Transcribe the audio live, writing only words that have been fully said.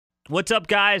What's up,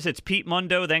 guys? It's Pete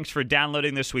Mundo. Thanks for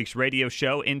downloading this week's radio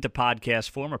show into podcast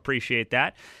form. Appreciate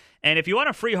that. And if you want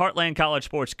a free Heartland College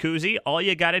Sports koozie, all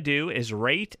you got to do is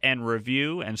rate and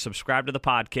review and subscribe to the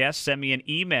podcast. Send me an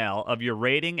email of your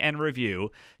rating and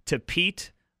review to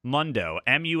Pete Mundo,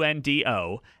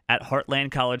 M-U-N-D-O, at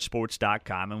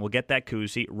heartlandcollegesports.com, and we'll get that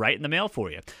koozie right in the mail for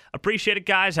you. Appreciate it,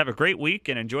 guys. Have a great week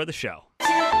and enjoy the show.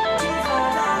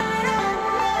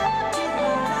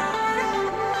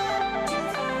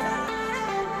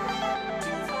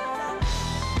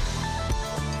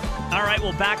 All right,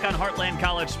 well, back on Heartland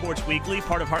College Sports Weekly,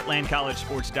 part of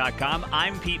heartlandcollegesports.com.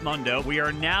 I'm Pete Mundo. We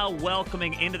are now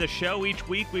welcoming into the show each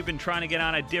week. We've been trying to get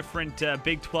on a different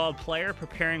Big 12 player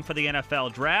preparing for the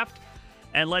NFL draft.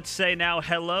 And let's say now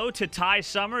hello to Ty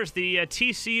Summers, the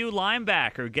TCU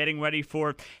linebacker, getting ready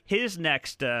for his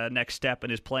next step in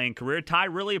his playing career. Ty,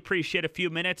 really appreciate a few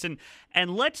minutes. And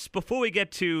let's, before we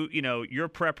get to, your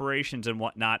preparations and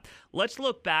whatnot, let's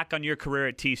look back on your career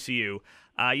at TCU.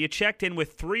 You checked in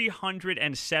with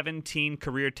 317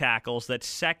 career tackles. That's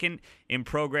second in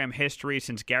program history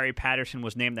since Gary Patterson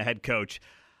was named the head coach.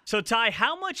 So, Ty,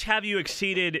 how much have you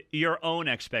exceeded your own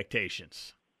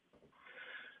expectations?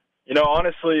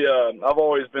 Honestly, I've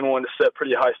always been one to set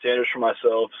pretty high standards for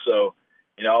myself. So,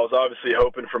 I was obviously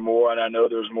hoping for more, and I know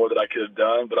there's more that I could have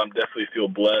done, but I'm definitely feel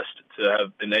blessed to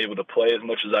have been able to play as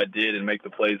much as I did and make the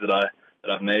plays that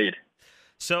I've made.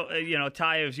 So,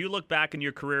 Ty, as you look back in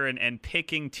your career and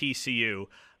picking TCU,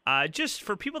 just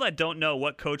for people that don't know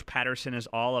what Coach Patterson is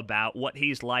all about, what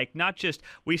he's like, not just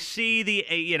we see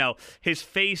his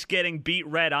face getting beat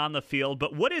red on the field,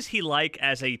 but what is he like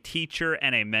as a teacher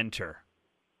and a mentor?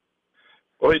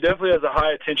 Well, he definitely has a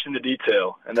high attention to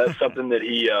detail, and that's something that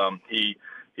he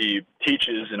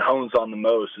teaches and hones on the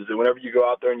most, is that whenever you go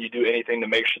out there and you do anything to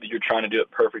make sure that you're trying to do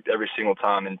it perfect every single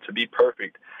time. And to be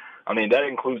perfect, that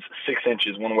includes 6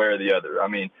 inches one way or the other.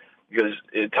 Because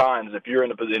at times, if you're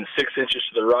in a position 6 inches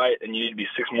to the right and you need to be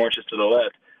 6 more inches to the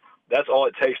left, that's all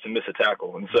it takes to miss a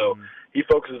tackle. And so he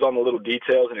focuses on the little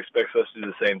details and expects us to do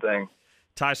the same thing.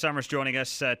 Ty Summers joining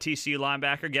us, TCU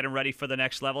linebacker, getting ready for the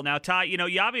next level. Now, Ty,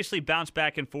 you obviously bounce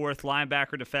back and forth,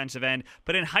 linebacker, defensive end,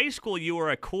 but in high school you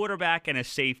were a quarterback and a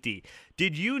safety.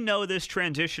 Did you know this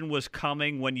transition was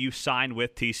coming when you signed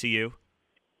with TCU?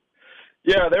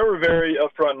 Yeah, they were very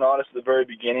upfront and honest at the very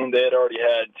beginning. They had already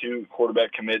had 2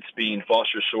 quarterback commits, being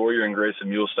Foster Sawyer and Grayson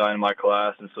Muhlstein in my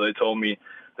class, and so they told me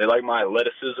they liked my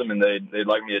athleticism and they'd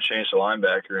like me to change to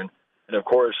linebacker. And of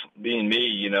course, being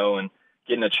me, and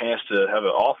getting a chance to have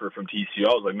an offer from TCU,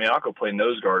 I was like, man, I'll go play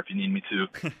nose guard if you need me to.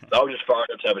 So I was just fired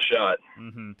up to have a shot.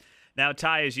 Mm-hmm. Now,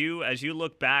 Ty, as you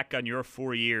look back on your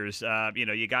 4 years,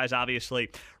 you guys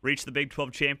obviously reached the Big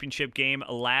 12 championship game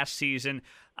last season.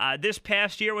 This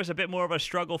past year was a bit more of a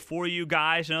struggle for you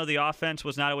guys. I know the offense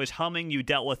was not always humming. You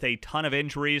dealt with a ton of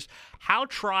injuries. How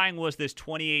trying was this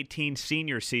 2018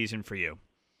 senior season for you?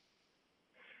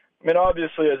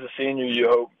 Obviously, as a senior, you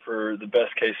hope for the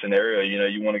best case scenario.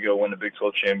 You want to go win the Big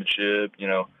 12 championship. You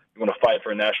want to fight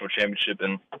for a national championship.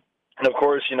 And of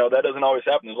course, that doesn't always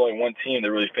happen. There's only one team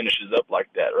that really finishes up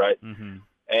like that, right? Mm-hmm.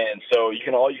 And so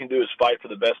all you can do is fight for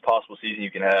the best possible season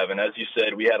you can have. And as you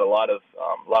said, we had a lot of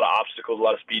obstacles, a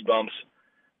lot of speed bumps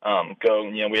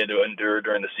we had to endure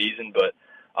during the season. But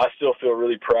I still feel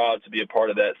really proud to be a part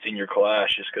of that senior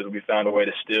class, just because we found a way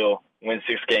to still win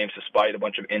 6 games despite a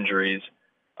bunch of injuries.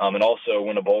 And also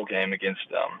win a bowl game against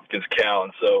Cal.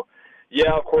 And so,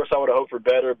 yeah, of course I would have hoped for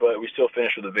better, but we still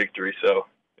finished with a victory, so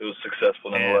it was successful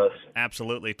nonetheless. Yeah,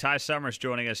 absolutely. Ty Summers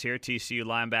joining us here, TCU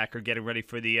linebacker, getting ready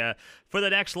for the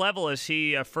next level as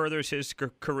he furthers his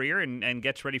career and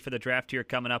gets ready for the draft here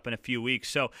coming up in a few weeks.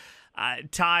 So,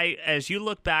 Ty, as you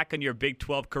look back on your Big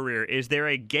 12 career, is there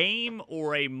a game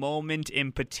or a moment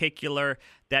in particular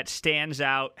that stands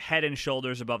out head and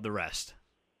shoulders above the rest?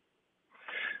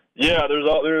 Yeah,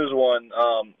 there is one.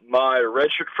 My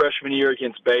redshirt freshman year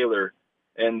against Baylor,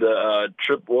 and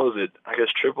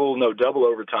double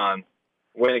overtime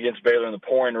win against Baylor in the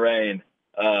pouring rain.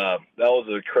 That was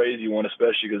a crazy one,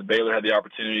 especially because Baylor had the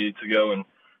opportunity to go and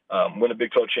win a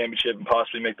Big 12 championship and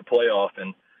possibly make the playoff.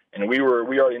 And we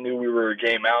already knew we were a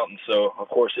game out, and so of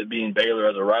course it being Baylor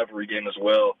as a rivalry game as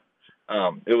well.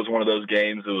 It was one of those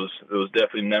games. It was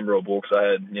definitely memorable because I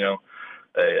had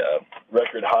a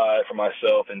record high for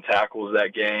myself in tackles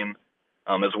that game,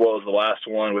 as well as the last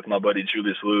one with my buddy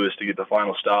Julius Lewis to get the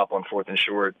final stop on 4th and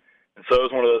short. And so it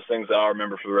was one of those things that I'll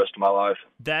remember for the rest of my life.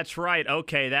 That's right.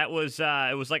 Okay, that was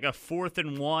it was like a 4th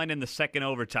and 1 in the second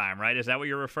overtime, right? Is that what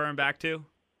you're referring back to?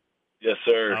 Yes,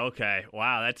 sir. Okay,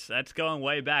 wow, that's going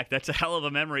way back. That's a hell of a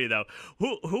memory, though.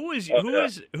 Who is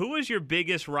your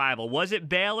biggest rival? Was it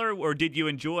Baylor, or did you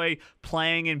enjoy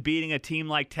playing and beating a team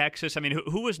like Texas? I mean,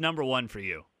 who was number one for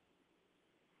you?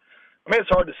 I mean, it's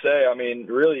hard to say. I mean,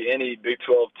 really, any Big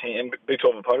 12 team, Big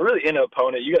 12 opponent, really any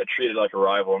opponent, you got to treat it like a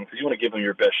rival because you want to give them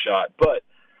your best shot. But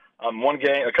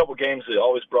a couple games that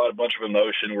always brought a bunch of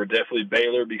emotion were definitely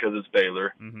Baylor because it's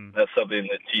Baylor. Mm-hmm. That's something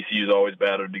that TCU's always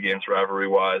battled against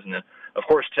rivalry-wise. And then, of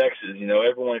course, Texas. You know,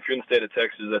 everyone, if you're in the state of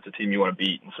Texas, that's a team you want to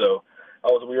beat. And so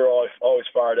we were always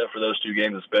fired up for those two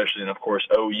games especially. And, of course,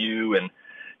 OU and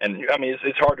I mean,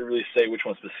 it's hard to really say which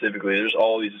one specifically. There's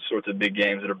all these sorts of big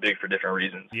games that are big for different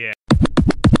reasons. Yeah.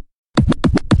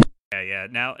 Yeah.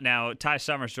 Now, Ty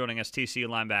Summers joining us, TCU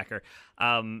linebacker.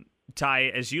 Ty,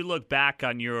 as you look back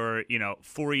on your,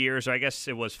 4 years, or I guess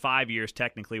it was 5 years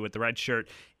technically with the red shirt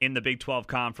in the Big 12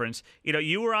 Conference,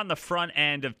 you were on the front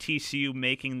end of TCU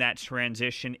making that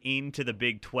transition into the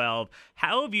Big 12.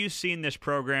 How have you seen this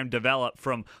program develop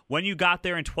from when you got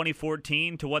there in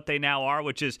 2014 to what they now are,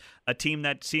 which is a team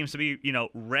that seems to be,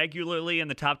 regularly in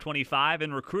the top 25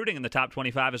 and recruiting in the top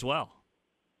 25 as well?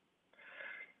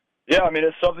 Yeah, I mean,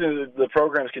 it's something that the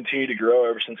program's continued to grow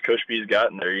ever since Coach B's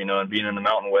gotten there, and being in the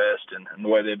Mountain West and the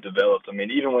way they've developed. I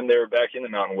mean, even when they were back in the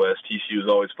Mountain West, TCU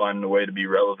was always finding a way to be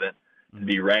relevant and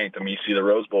be ranked. I mean, you see the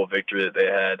Rose Bowl victory that they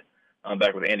had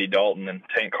back with Andy Dalton and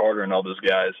Tank Carter and all those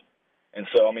guys. And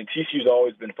so, I mean, TCU's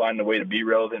always been finding a way to be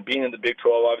relevant. Being in the Big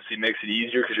 12 obviously makes it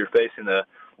easier because you're facing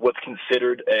what's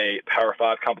considered a Power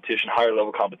 5 competition,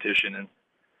 higher-level competition. And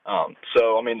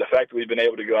so, I mean, the fact that we've been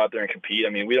able to go out there and compete,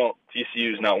 I mean,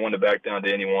 TCU is not one to back down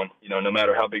to anyone, no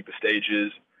matter how big the stage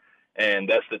is. And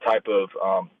that's the type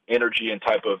of energy and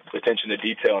type of attention to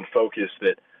detail and focus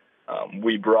that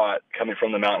we brought coming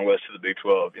from the Mountain West to the Big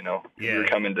 12, Yeah. We were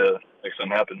coming to make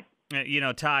something happen.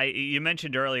 Ty, you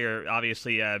mentioned earlier,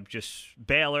 obviously, just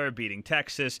Baylor beating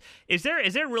Texas. Is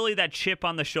there really that chip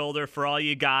on the shoulder for all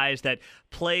you guys that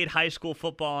played high school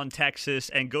football in Texas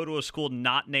and go to a school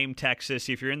not named Texas?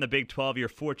 If you're in the Big 12, you're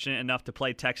fortunate enough to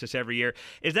play Texas every year.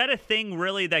 Is that a thing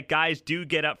really that guys do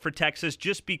get up for Texas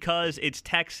just because it's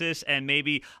Texas and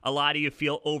maybe a lot of you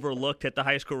feel overlooked at the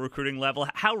high school recruiting level?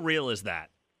 How real is that?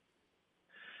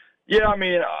 Yeah, I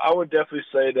mean, I would definitely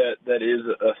say that is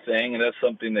a thing, and that's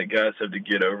something that guys have to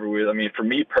get over with. I mean, for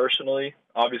me personally,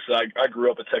 obviously I grew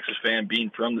up a Texas fan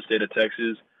being from the state of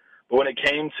Texas, but when it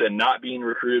came to not being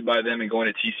recruited by them and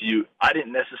going to TCU, I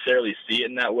didn't necessarily see it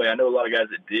in that way. I know a lot of guys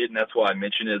that did, and that's why I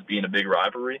mentioned it as being a big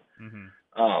rivalry. Mm-hmm.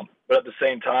 But at the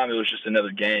same time, it was just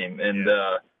another game. And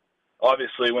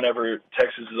obviously, whenever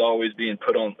Texas is always being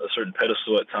put on a certain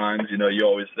pedestal at times,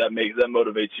 that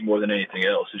motivates you more than anything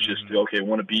else. It's just, okay,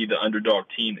 want to be the underdog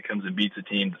team that comes and beats a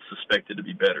team that's suspected to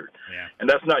be better. Yeah. And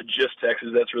that's not just Texas.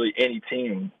 That's really any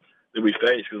team that we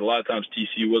face, because a lot of times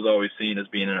TCU was always seen as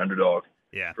being an underdog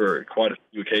for quite a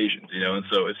few occasions, And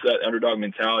so it's that underdog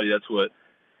mentality. That's what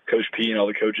Coach P and all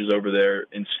the coaches over there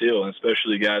instill, and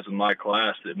especially guys in my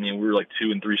class that, we were like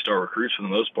 2- and 3-star recruits for the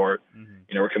most part.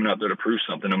 Mm-hmm. We're coming out there to prove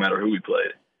something no matter who we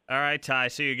played. All right, Ty,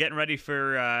 so you're getting ready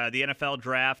for the NFL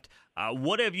draft.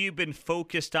 What have you been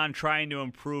focused on trying to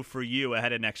improve for you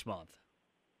ahead of next month?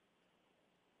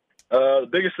 The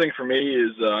biggest thing for me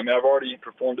is, I've already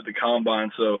performed at the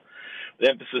Combine, so the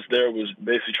emphasis there was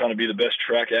basically trying to be the best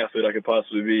track athlete I could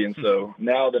possibly be. And so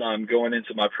now that I'm going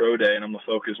into my pro day and I'm going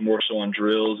to focus more so on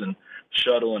drills and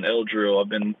shuttle and L drill, I've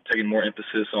been taking more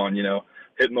emphasis on,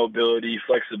 hip mobility,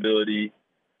 flexibility,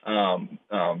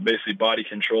 basically body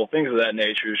control, things of that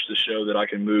nature, just to show that I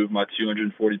can move my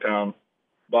 240-pound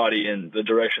body in the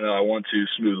direction that I want to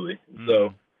smoothly. Mm-hmm.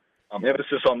 So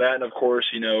emphasis on that, and of course,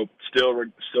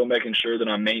 still making sure that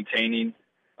I'm maintaining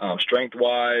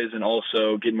strength-wise and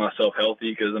also getting myself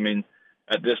healthy, because,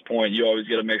 at this point, you always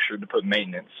got to make sure to put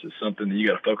maintenance. It's something that you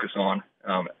got to focus on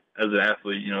as an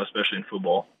athlete, especially in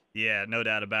football. Yeah, no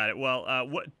doubt about it. Well,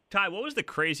 Ty, what was the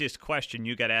craziest question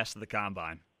you got asked at the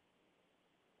Combine?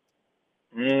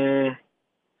 I'd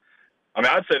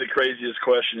say the craziest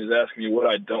question is asking me what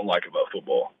I don't like about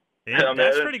football. Yeah,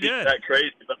 that's pretty good. That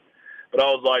crazy, but I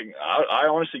was like, I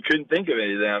honestly couldn't think of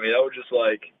anything. I was just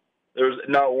like, there was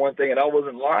not one thing, and I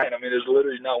wasn't lying. There's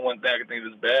literally not one thing I can think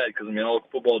that's bad, because all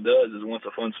football does is, one, it's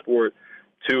a fun sport.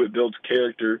 2, it builds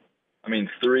character.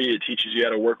 3, it teaches you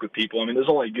how to work with people. There's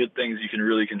only good things you can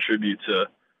really contribute to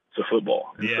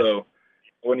football. And so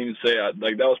I wouldn't even say that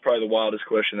was probably the wildest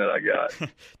question that I got.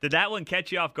 Did that one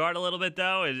catch you off guard a little bit,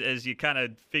 though, as you kind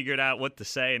of figured out what to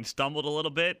say and stumbled a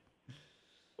little bit?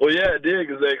 Well, yeah, it did,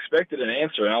 because they expected an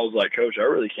answer, and I was like, Coach, I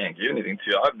really can't give anything to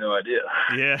you. I have no idea.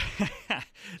 Yeah.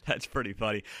 That's pretty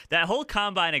funny. That whole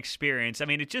combine experience, I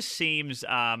mean, it just seems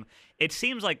it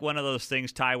seems like one of those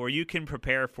things, Ty, where you can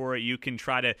prepare for it, you can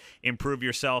try to improve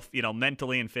yourself,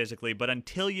 mentally and physically, but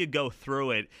until you go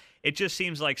through it, it just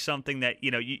seems like something that,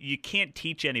 you can't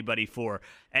teach anybody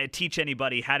teach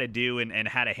anybody how to do and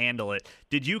how to handle it.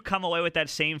 Did you come away with that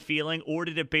same feeling, or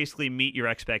did it basically meet your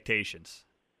expectations?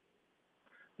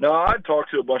 No, I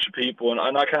talked to a bunch of people,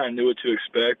 and I kind of knew what to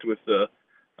expect with the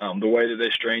way that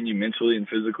they strain you mentally and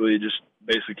physically, just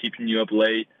basically keeping you up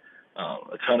late,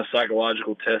 a ton of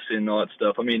psychological testing and all that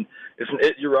stuff. I mean,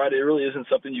 you're right, it really isn't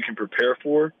something you can prepare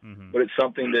for, but it's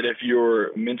something that if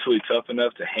you're mentally tough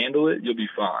enough to handle it, you'll be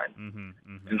fine.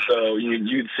 And so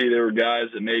you'd see there were guys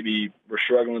that maybe were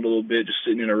struggling a little bit, just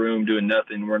sitting in a room doing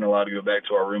nothing, weren't allowed to go back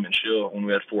to our room and chill when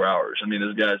we had 4 hours. I mean,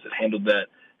 there's guys that handled that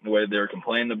in the way that they were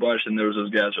complaining a bunch, and there was those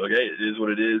guys who were like, hey, it is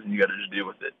what it is, and you got to just deal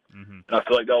with it. And I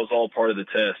feel like that was all part of the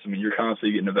test. I mean, you're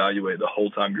constantly getting evaluated the whole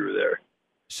time you were there.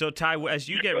 So, Ty, as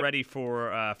you get ready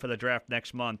for the draft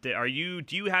next month, do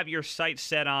you have your sights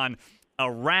set on a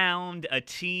round, a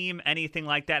team, anything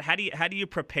like that? How do you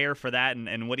prepare for that,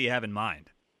 and what do you have in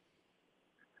mind?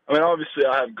 I mean, obviously,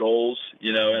 I have goals,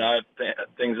 and I have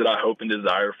things that I hope and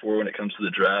desire for when it comes to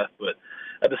the draft. But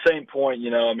at the same point,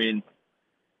 I mean,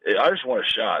 I just want a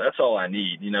shot. That's all I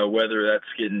need, whether that's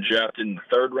getting drafted in the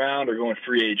third round or going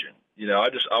free agent.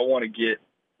 I want to get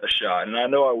a shot, and I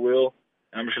know I will.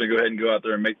 I'm just going to go ahead and go out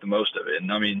there and make the most of it.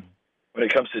 And, I mean, when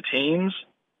it comes to teams,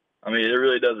 I mean, it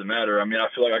really doesn't matter. I mean, I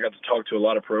feel like I got to talk to a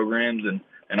lot of programs, and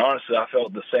honestly, I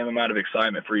felt the same amount of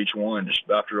excitement for each one just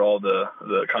after all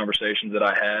the conversations that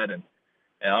I had. And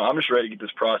I'm just ready to get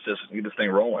this process and get this thing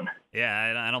rolling.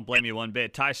 Yeah, I don't blame you one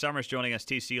bit. Ty Summers joining us,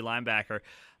 TCU linebacker.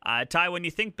 Ty, when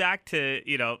you think back to,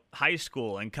 high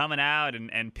school and coming out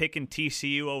and picking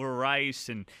TCU over Rice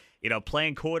and,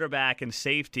 playing quarterback and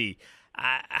safety,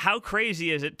 how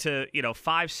crazy is it to,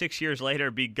 5-6 years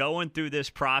later be going through this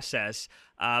process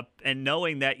and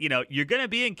knowing that, you're going to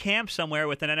be in camp somewhere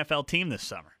with an NFL team this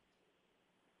summer?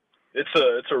 It's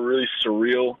a really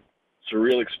surreal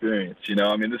experience.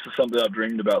 I mean, this is something I've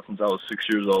dreamed about since I was 6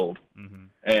 years old.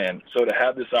 And so to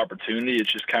have this opportunity,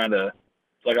 it's just kind of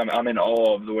like I'm in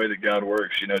awe of the way that God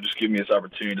works, just giving me this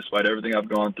opportunity despite everything I've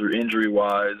gone through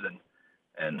injury-wise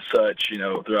and such,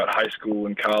 throughout high school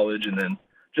and college, and then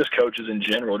just coaches in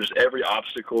general, just every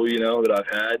obstacle, that I've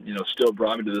had, still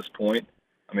brought me to this point.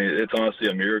 I mean, it's honestly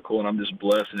a miracle, and I'm just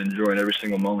blessed and enjoying every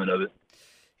single moment of it.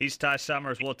 He's Ty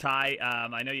Summers. Well, Ty,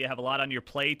 I know you have a lot on your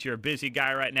plate. You're a busy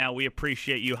guy right now. We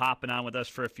appreciate you hopping on with us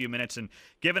for a few minutes and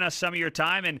giving us some of your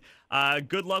time. And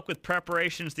good luck with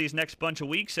preparations these next bunch of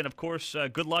weeks. And, of course,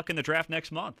 good luck in the draft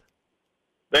next month.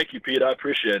 Thank you, Pete. I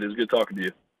appreciate it. It was good talking to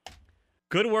you.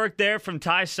 Good work there from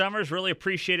Ty Summers. Really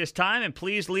appreciate his time. And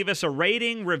please leave us a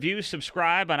rating, review,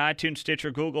 subscribe on iTunes,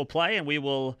 Stitcher, Google Play, and we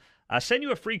will send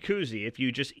you a free koozie if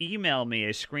you just email me a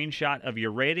screenshot of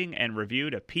your rating and review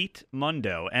to Pete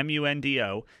Mundo,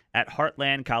 M-U-N-D-O, at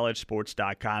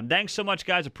heartlandcollegesports.com. Thanks so much,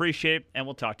 guys. Appreciate it, and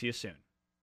we'll talk to you soon.